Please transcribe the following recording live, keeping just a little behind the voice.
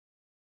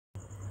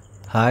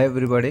Hi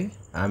everybody,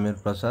 I am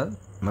Prasad.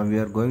 Now we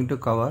are going to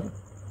cover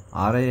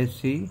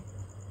RISC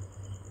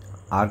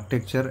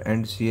architecture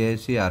and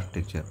CISC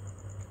architecture.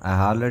 I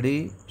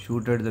already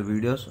shooted the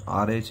videos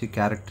RISC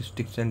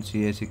characteristics and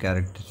CISC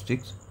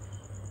characteristics.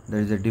 There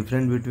is a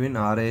difference between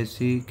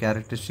RISC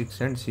characteristics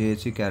and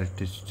CISC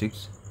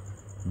characteristics.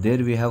 There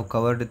we have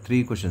covered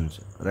 3 questions,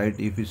 right?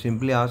 If you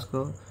simply ask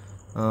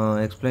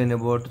explain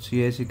about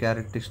CISC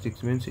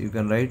characteristics, means you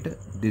can write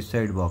this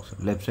side box,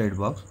 left side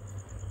box,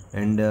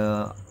 and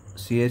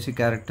CISC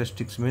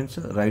characteristics means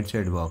right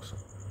side box.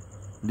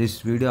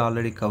 This video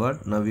already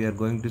covered. Now we are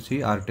going to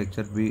see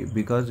architecture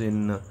because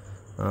in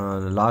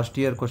last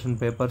year question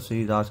papers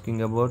he is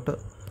asking about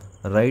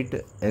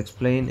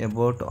explain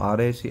about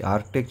RISC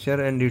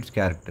architecture and its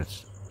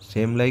characters.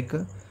 Same like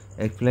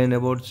explain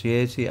about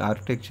CISC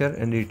architecture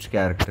and its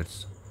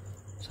characters.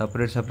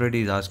 Separate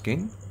is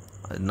asking.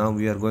 Now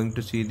we are going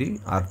to see the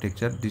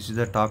architecture. This is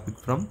the topic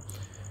from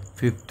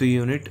 5th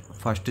unit,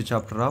 first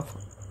chapter of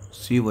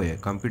COA,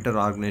 Computer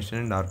Organization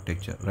and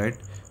Architecture, right?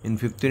 In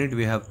 5th unit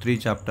we have 3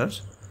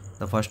 chapters.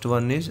 The first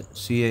one is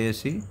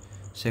CISC,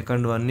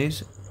 second one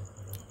is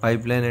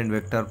pipeline and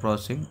vector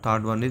processing,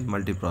 third one is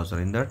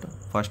multiprocessor. In that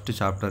first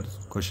chapter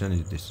question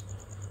is this.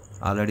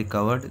 Already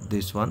covered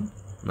this one.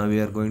 Now we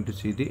are going to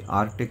see the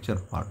architecture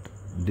part,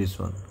 this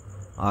one,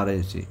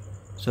 RISC.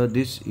 So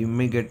this you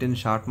may get in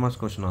short mass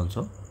question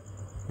also.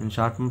 In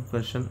short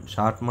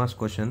mass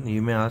question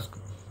you may ask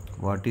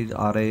what is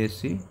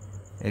RISC,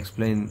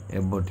 explain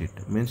about it.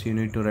 Means you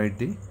need to write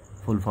the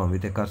full form.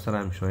 With a cursor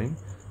I am showing.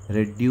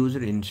 Reduced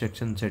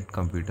instruction set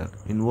computer.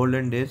 In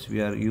olden days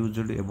we are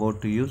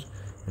about to use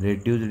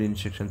reduced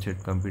instruction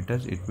set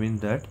computers. It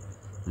means that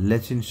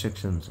less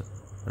instructions,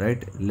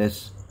 right?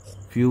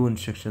 Few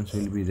instructions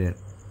will be there.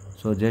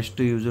 So just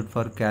to use it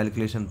for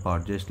calculation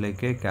part, just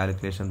like a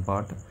calculation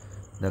part,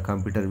 the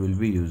computer will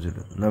be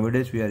used.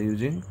 Nowadays we are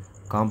using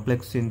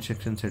complex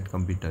instruction set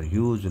computer,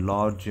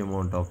 large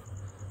amount of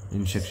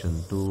instruction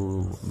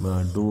to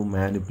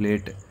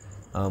manipulate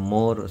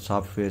more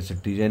softwares,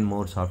 design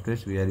more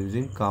softwares. We are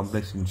using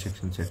complex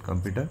instruction set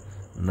computer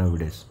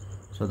nowadays.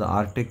 So the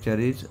architecture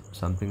is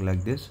something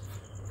like this.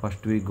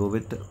 First we go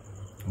with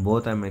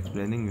both. I am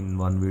explaining in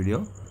one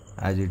video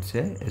as it's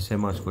a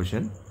SMS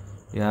question.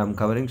 Yeah, I am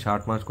covering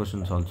short mass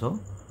questions also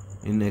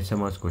in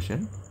SMS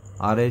question.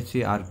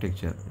 RISC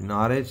architecture. In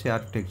RISC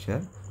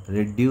architecture,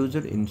 reduced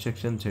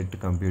instruction set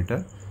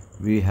computer,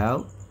 we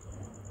have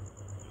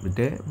with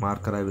a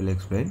marker I will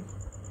explain.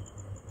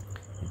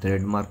 With a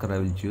red marker I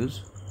will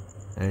choose.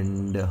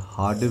 And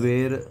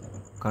hardware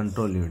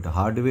control unit.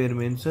 Hardware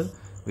means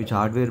which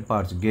hardware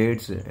parts,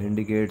 gates,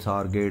 AND gates,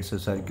 OR gates,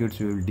 circuits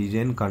we will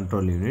design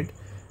control unit,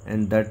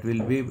 and that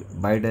will be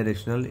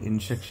bidirectional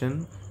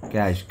instruction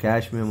cache.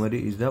 Cache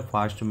memory is the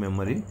fast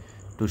memory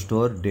to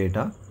store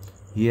data.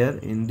 Here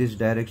in this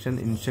direction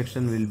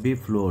instruction will be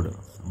flowed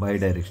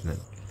bidirectional,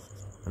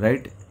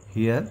 right?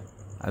 Here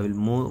I will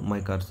move my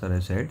cursor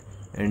aside,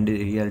 and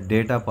here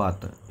data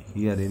path,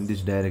 here in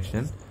this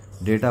direction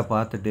data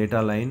path,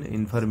 data line,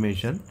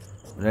 information,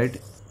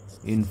 right?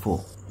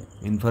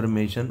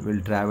 Information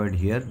will travel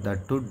here,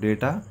 that to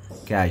data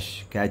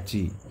cache,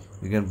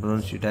 you can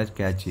pronounce it as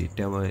cache.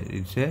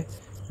 It's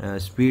a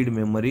speed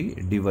memory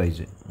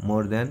device,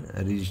 more than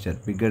register,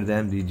 bigger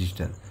than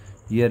register.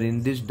 Here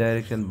in this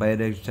direction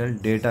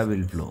bidirectional data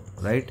will flow,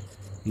 right?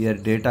 Here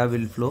data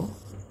will flow,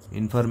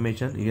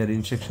 information, here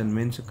instruction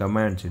means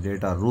commands,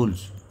 data,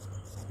 rules,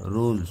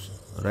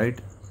 right?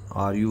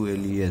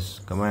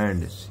 RULES,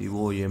 command,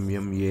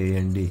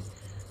 COMMAND,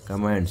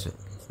 commands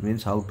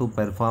means how to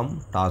perform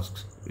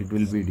tasks. It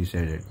will be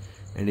decided,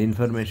 and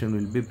information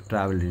will be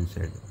traveled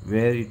inside.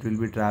 Where it will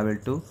be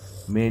traveled to?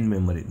 Main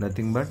memory.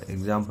 Nothing but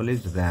example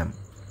is RAM,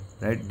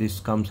 right? This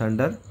comes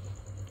under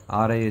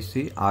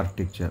RISC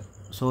architecture.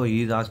 So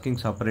he is asking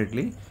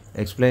separately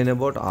explain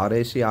about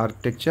RISC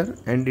architecture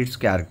and its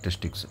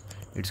characteristics.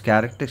 Its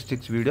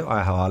characteristics video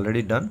I have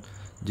already done.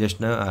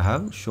 Just now I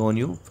have shown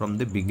you from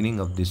the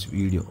beginning of this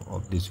video.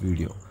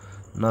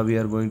 Now we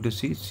are going to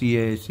see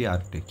CISC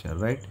architecture,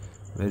 right?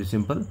 Very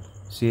simple.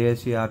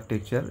 CISC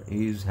architecture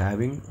is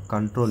having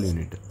control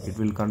unit. It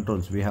will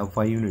controls. We have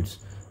 5 units,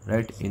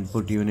 right?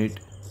 Input unit,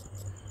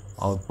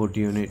 output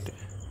unit,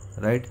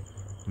 right?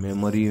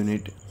 Memory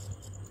unit,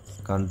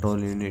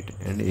 control unit,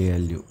 and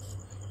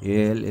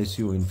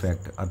ALSU, in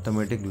fact,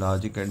 arithmetic,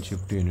 logic, and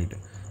shift unit.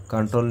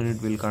 Control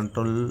unit will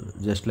control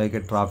just like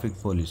a traffic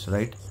police,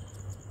 right?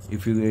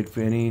 If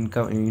any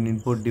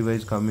input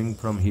device coming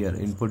from here,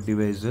 input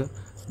device,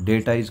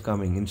 data is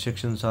coming,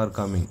 instructions are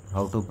coming,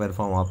 how to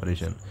perform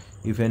operation.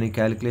 If any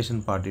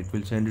calculation part, it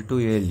will send it to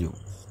ALU,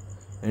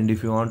 and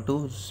if you want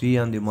to see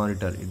on the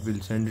monitor, it will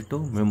send it to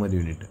memory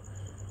unit,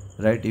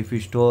 right? If you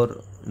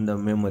store in the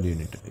memory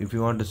unit, if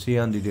you want to see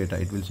on the data,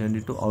 it will send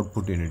it to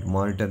output unit,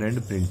 monitor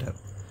and printer.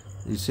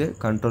 This is a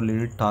control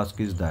unit task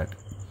is that.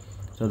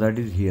 So that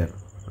is here,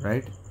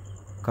 right?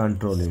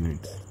 Control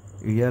unit.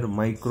 Here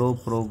micro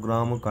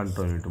program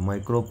control unit,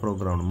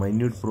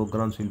 minute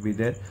programs will be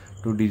there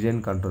to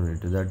design control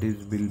unit, that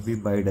is will be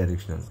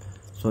bidirectional.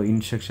 So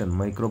instruction,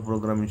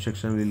 microprogram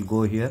instruction will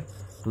go here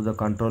to the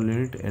control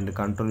unit, and the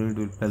control unit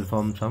will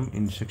perform some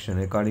instruction.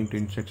 According to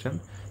instruction,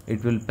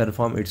 it will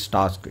perform its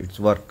task, its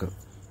work,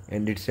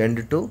 and it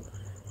send to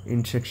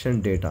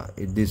instruction data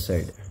at this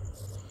side.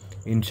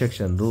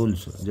 Instruction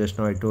rules, just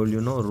now I told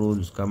you, no,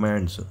 rules,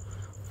 commands,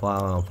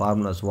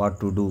 formulas, what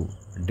to do,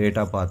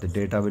 data path,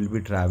 data will be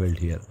traveled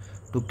here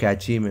to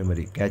cache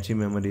memory. Cache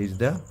memory is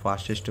the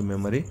fastest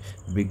memory,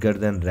 bigger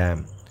than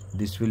RAM.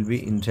 This will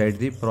be inside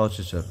the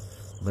processor,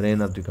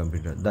 brain of the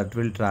computer. That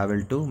will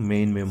travel to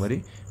main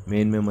memory.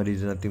 Main memory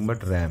is nothing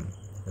but RAM,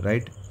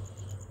 right?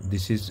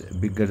 This is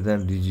bigger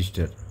than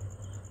register,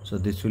 so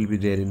this will be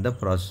there in the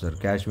processor.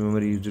 Cache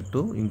memory used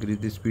to increase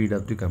the speed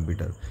of the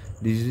computer.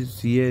 This is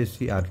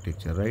CISC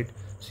architecture, right?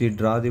 See,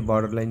 draw the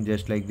border line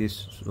just like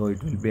this, so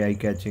it will be eye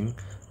catching,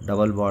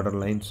 double border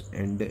lines,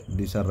 and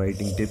these are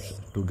writing tips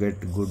to get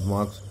good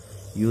marks.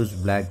 Use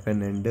black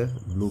pen and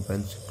blue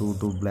pens, 2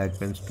 black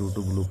pens, 2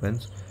 blue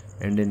pens.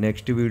 And in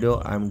next video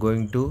I am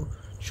going to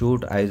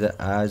shoot, as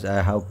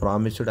I have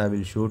promised, I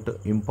will shoot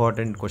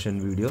important question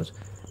videos,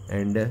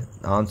 and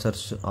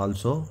answers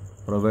also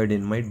provide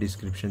in my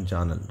description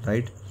channel,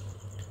 right?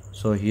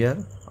 So here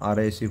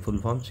RISC full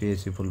form,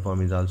 CISC full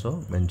form is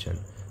also mentioned.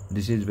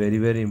 This is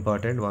very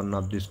important. One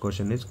of this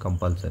question is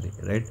compulsory,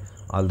 right?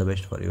 All the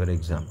best for your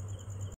exam.